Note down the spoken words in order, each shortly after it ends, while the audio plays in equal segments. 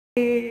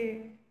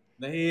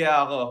Nahiya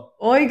ako.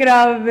 Oy,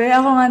 grabe.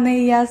 Ako nga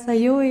nahiya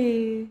sa'yo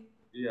eh.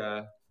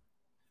 Yeah.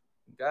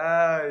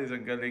 Guys,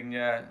 ang galing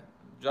niya.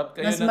 Drop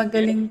kayo Mas ng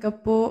magaling ka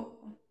po.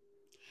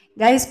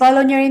 Guys,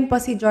 follow nyo rin po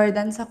si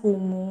Jordan sa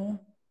Kumu.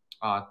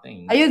 Are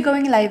you thanks.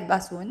 going live ba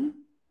soon?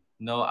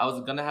 No, I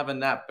was gonna have a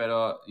nap,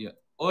 pero...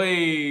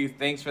 Uy,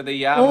 thanks for the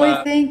Oy,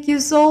 yama. thank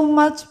you so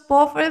much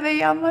po for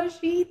the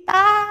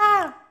Yamashita!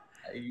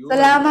 Ayun.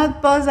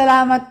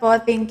 Salamat po.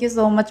 Thank you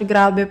so much.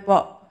 Grabe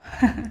po.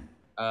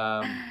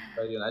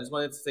 But yun, I just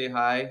wanted to say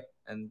hi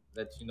and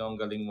let you know ang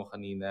galing mo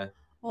kanina.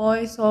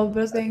 Oy,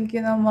 sobra thank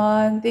you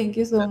naman. Thank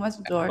you so much,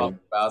 I talk George.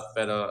 about,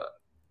 pero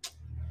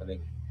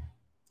galing.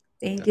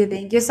 Thank you,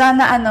 thank you.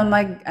 Sana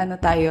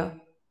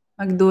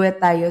mag-duet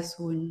tayo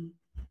soon.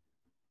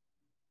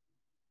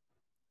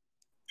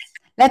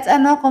 Let's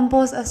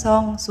compose a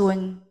song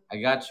soon.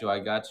 I got you.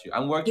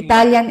 I'm working on it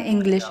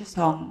Italian-English right now.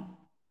 song.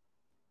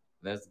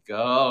 Let's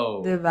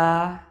go.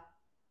 Diba?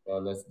 So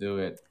let's do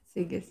it.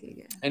 Sige.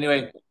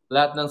 Anyway,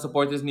 lahat ng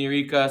supporters ni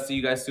Rica. See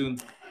you guys soon.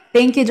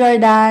 Thank you,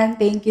 Jordan.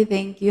 Thank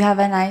you. Have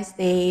a nice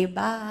day.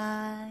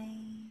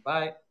 Bye.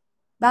 Bye.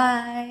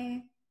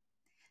 Bye.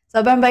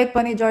 Sobrang bait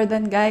po ni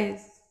Jordan,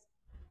 guys.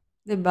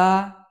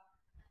 Diba?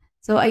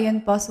 So,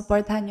 ayun po.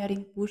 Supportahan nyo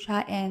rin po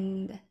siya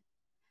and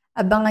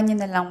abangan nyo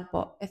na lang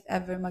po if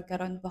ever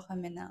magkaroon po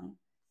kami ng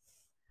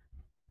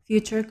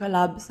future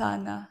collab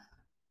sana.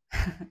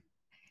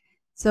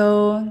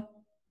 So,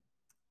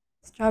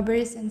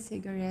 strawberries and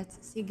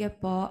cigarettes. Sige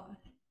po.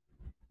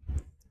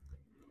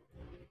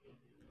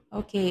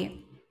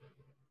 Okay.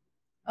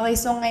 Okay,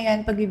 so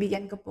ngayon,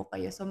 pagbibigyan ko po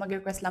kayo. So,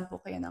 mag-request lang po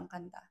kayo ng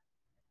kanta.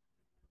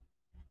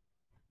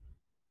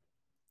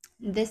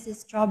 This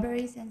is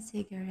Strawberries and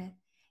Cigarette.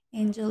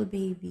 Angel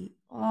Baby.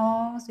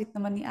 Oh, sweet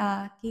naman ni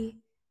Aki.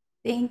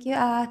 Thank you,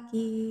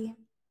 Aki.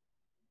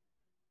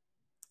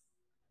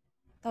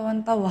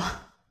 Tawan-tawa.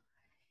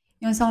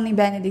 Yung song ni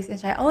Benedict and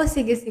siya, oh,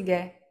 sige.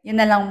 Yun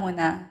na lang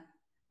muna.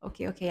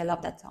 Okay, I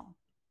love that song.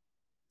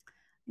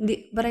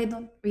 Hindi, but I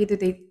don't, wait.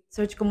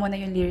 Search ko muna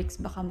yung lyrics,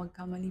 baka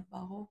magkamali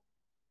pa ako.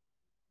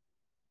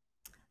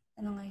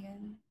 Ano nga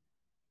yan?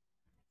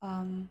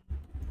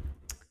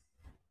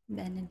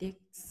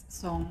 Benedict's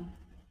song.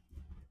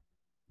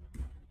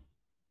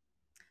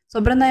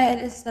 Sobrang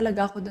na-LS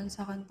talaga ako dun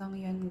sa kantang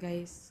yun,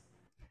 guys.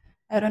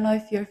 I don't know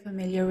if you're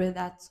familiar with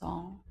that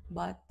song,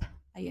 but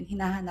ayun,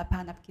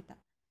 hinahanap-hanap kita.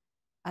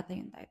 Ata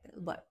yung title.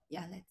 But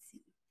yeah, let's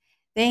see.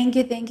 Thank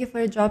you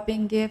for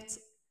dropping gifts.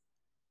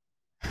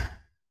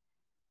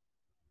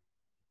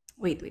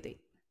 Wait.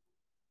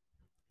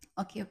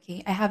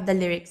 Okay. I have the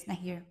lyrics na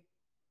here.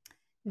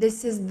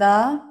 This is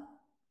the...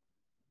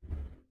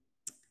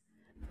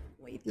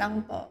 Wait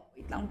lang po.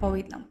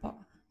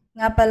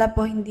 Nga pala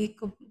po, hindi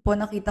ko po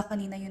nakita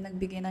kanina yung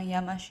nagbigay ng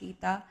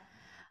Yamashita.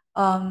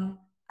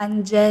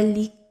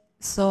 Angelic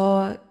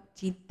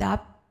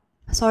Sojidap.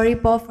 Sorry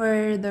po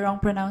for the wrong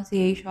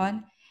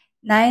pronunciation.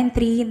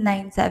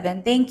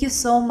 9397. Thank you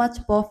so much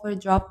po for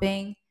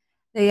dropping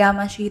the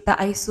Yamashita.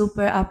 I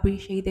super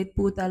appreciate it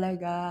po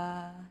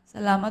talaga.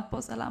 Salamat po.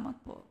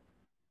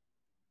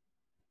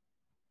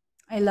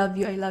 I love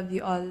you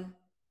all.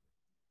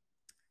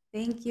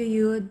 Thank you,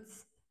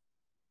 Yudes.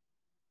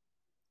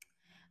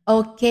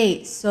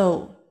 Okay,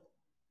 so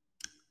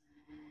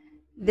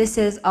this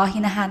is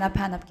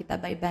Hinahanap-Hanap Kita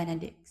by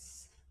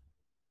Benedicts.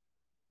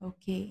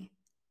 Okay.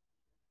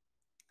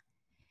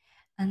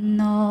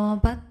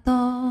 Ano ba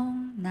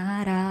tong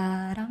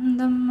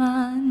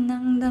nararamdaman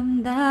ng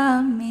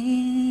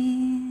damdamin?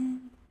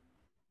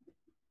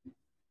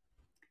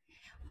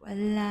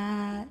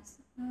 Wala.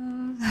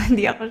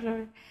 Hindi ako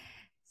sure.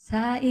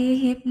 Sa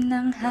ihip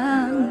ng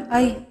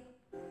ay.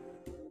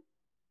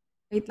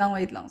 Wait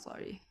lang,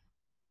 sorry.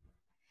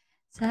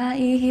 Sa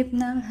ihip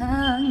ng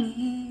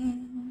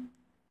hangin,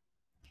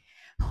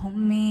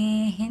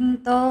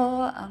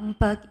 humihinto ang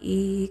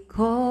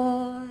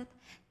pag-ikot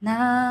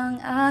ng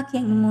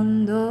aking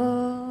mundo.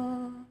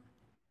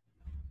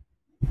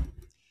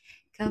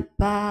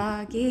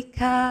 Kapag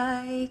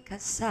ika'y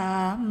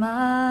kasama,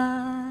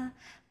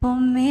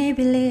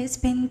 bumibilis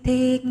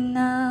pintig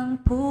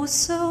ng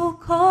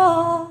puso ko.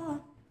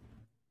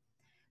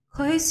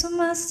 Ko'y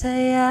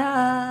sumasaya.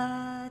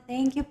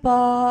 Thank you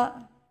po.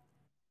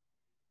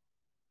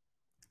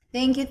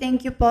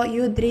 Thank you po,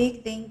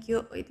 Yudrik. Thank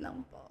you. Wait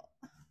lang po.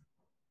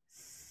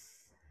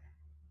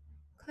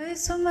 Ko'y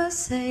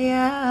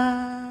sumasaya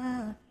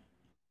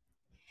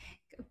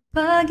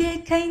kapag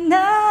ika'y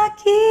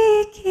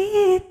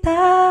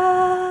nakikita.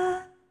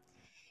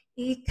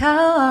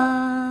 Ikaw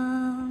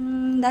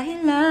ang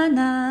dahilan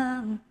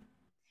ng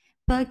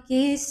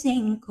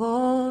pagkising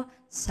ko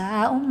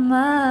sa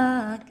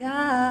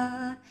umaga.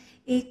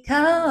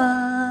 Ikaw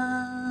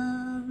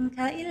ang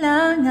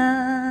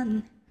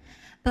kailangan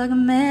pag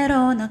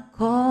meron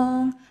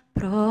akong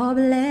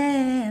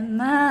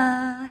problema.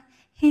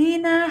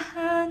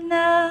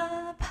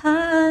 Hinahanap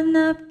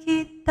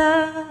kita,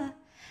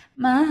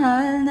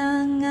 mahal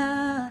na nga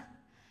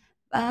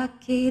ba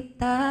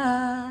kita?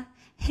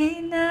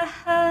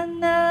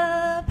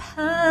 Hinahanap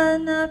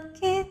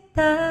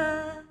kita,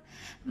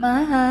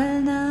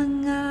 Mahal na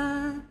nga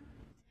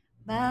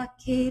ba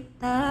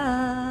kita?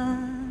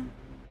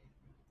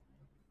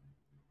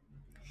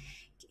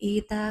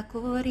 Kita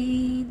ko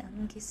rin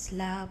ang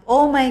kislap.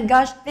 Oh my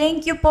gosh,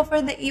 thank you po for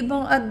the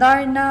ibang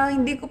Adarna.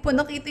 Hindi ko po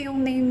nakita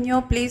yung name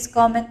nyo. Please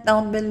comment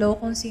down below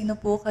kung sino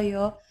po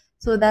kayo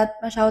so that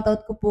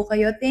ma-shoutout ko po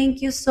kayo.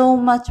 Thank you so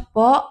much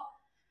po.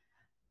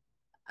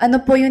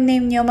 Ano po yung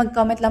name nyo?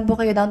 Mag-comment lang po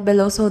kayo down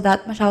below so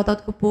that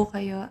ma-shoutout ko po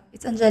kayo.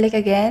 It's Angelic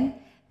again.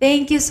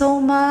 Thank you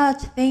so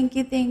much. Thank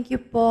you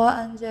po,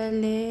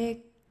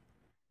 Angelic.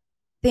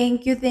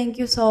 Thank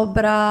you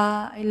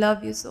sobra. I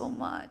love you so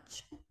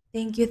much.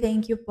 Thank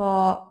you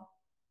po.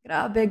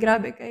 Grabe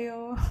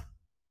kayo.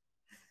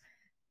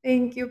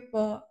 Thank you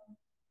po.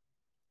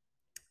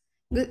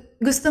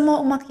 Gusto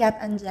mo umakyat,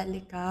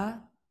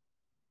 Angelica?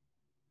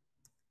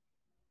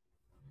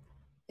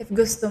 If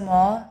gusto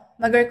mo,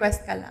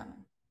 mag-request ka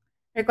lang.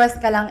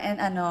 Request ka lang and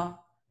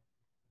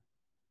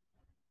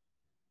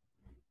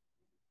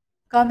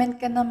comment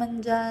ka naman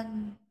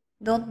dyan.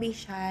 Don't be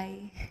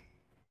shy.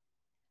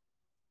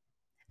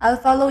 I'll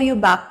follow you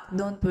back.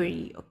 Don't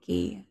worry,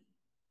 okay?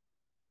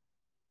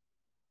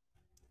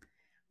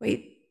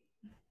 Wait.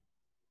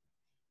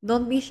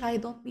 Don't be shy.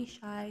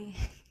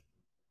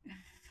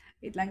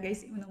 Wait lang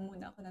guys, inom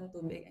muna ako ng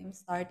tubig. I'm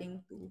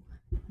starting to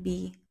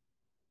be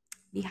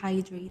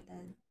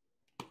dehydrated.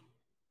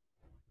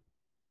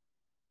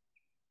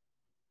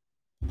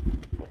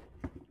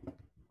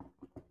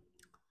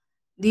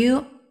 Do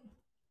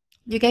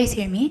you guys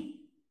hear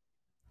me?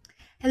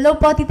 Hello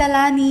po, Tita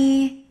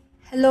Lani.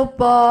 Hello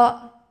po.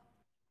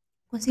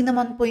 Kung sino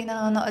man po yung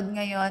nanonood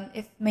ngayon,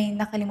 if may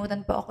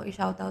nakalimutan po ako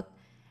i-shoutout,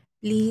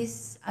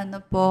 please,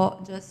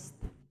 just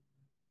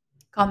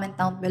comment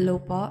down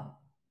below po.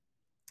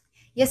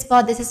 Yes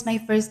po, this is my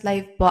first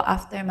live po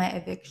after my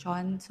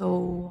eviction.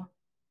 So,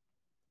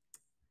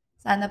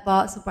 sana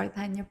po,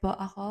 supportahan niyo po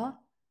ako.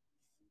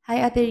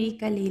 Hi, Ate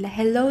Rica, Leila.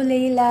 Hello,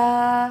 Leila.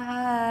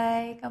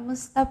 Hi.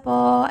 Kamusta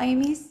po? I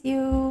miss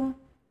you.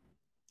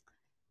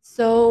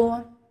 So,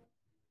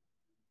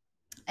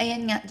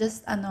 ayan nga,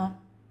 just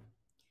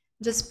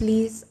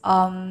please,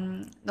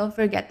 don't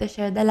forget to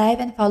share the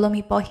live and follow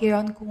me po here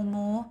on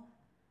Kumu.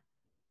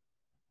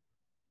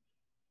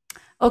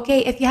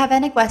 Okay, if you have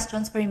any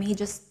questions for me,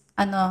 just,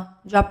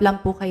 drop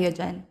lang po kayo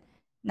dyan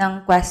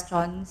ng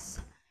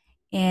questions.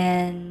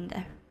 And,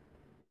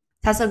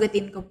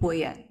 sasagutin ko po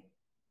yan.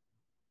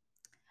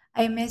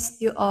 I missed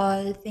you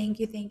all.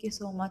 Thank you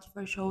so much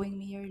for showing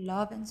me your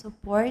love and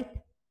support.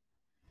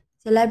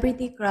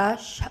 Celebrity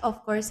crush,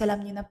 of course,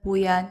 alam niyo na po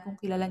yan kung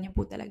kilala niyo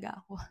po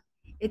talaga ako.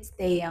 It's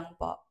Taeyang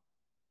po.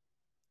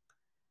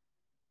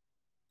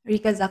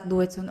 Rica, Zach,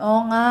 do it soon.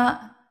 Oo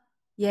nga.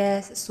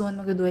 Yes, soon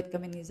mag-duet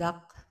kami ni Zach.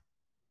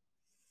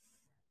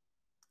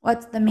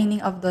 What's the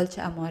meaning of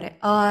dolce amore?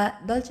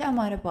 Dolce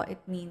amore po,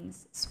 it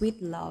means sweet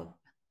love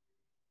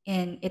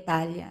in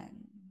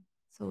Italian.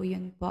 So,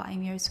 yun po.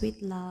 I'm your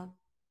sweet love.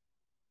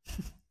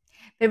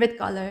 Favorite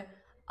color?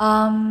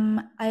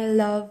 I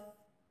love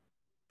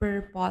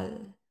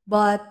purple.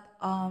 But,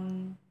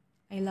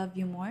 I love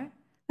you more.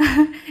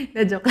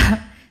 The joke.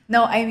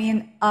 No, I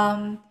mean,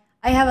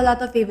 I have a lot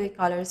of favorite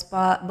colors,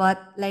 but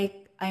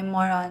like, I'm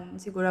more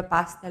on siguro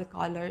pastel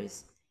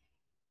colors.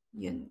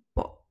 Yun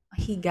po.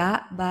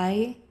 Higa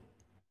by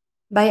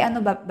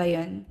ano ba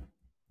yun?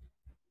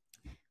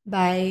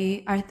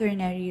 By Arthur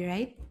Neri,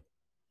 right?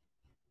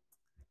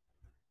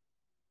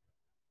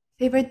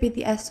 Favorite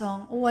BTS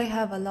song? Oh, I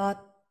have a lot.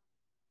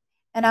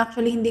 And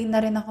actually, hindi na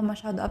rin ako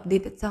masyado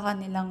updated sa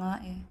kanila nga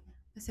eh.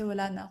 Kasi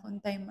wala na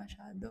akong time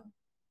masyado.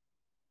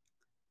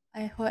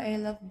 I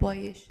love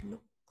boyish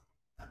look.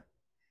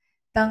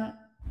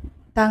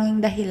 Tanging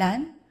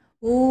dahilan?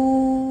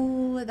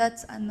 Ooh,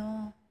 that's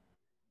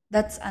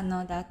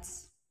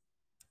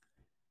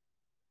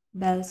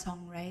Bell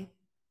song, right?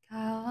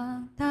 Ikaw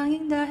ang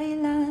tanging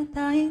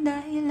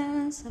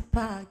dahilan sa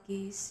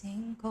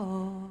pagising ko.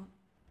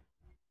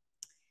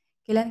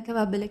 Kailan ka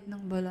babalik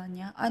ng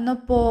Bologna? Ano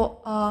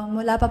po,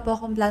 wala pa po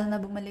akong plano na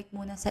bumalik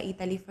muna sa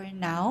Italy for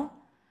now.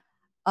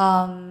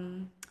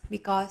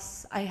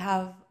 Because I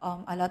have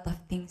a lot of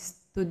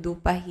things to do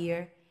pa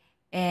here.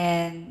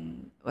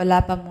 And wala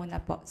pa muna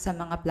po sa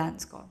mga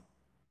plans ko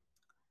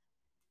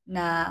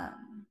na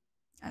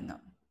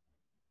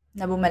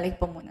na bumalik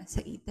po muna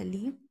sa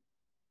Italy.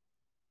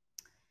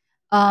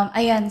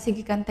 Ayan,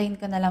 sige, kantahin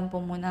ko na lang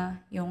po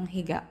muna yung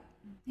Higa,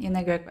 yung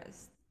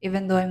nag-request.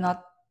 Even though I'm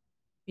not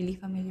really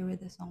familiar with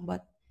the song,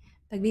 but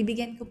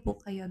pagbibigyan ko po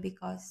kayo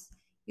because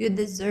you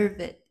deserve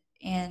it.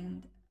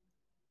 And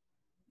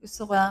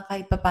gusto ko lang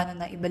kahit papano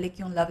na ibalik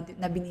yung love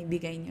na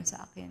binibigay nyo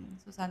sa akin.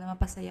 So, sana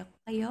mapasaya ko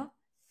kayo.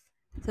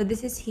 So,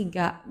 this is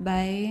Higa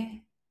by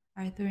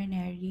Arthur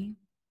Neri.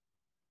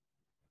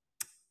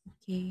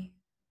 Okay.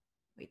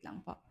 Wait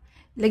lang po.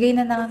 Lagay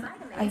na ng...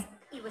 Ay.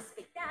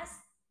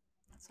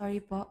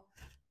 Sorry po.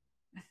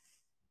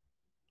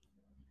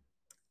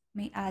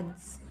 May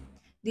ads.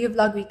 Do you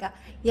vlog, Rica?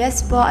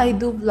 Yes po, I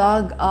do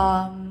vlog.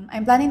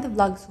 I'm planning to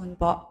vlog soon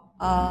po.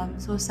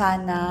 So,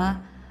 sana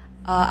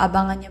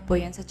abangan niyo po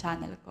yan sa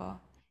channel ko.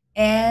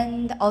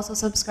 And also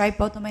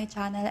subscribe po to my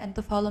channel and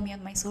to follow me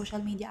on my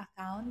social media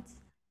accounts.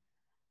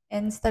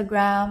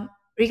 Instagram,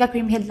 Rica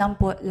Kriemhild lang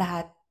po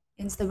lahat.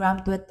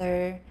 Instagram,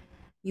 Twitter,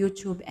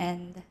 YouTube,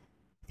 and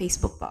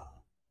Facebook po.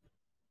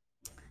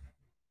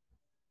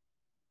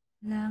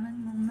 Kailangan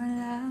mong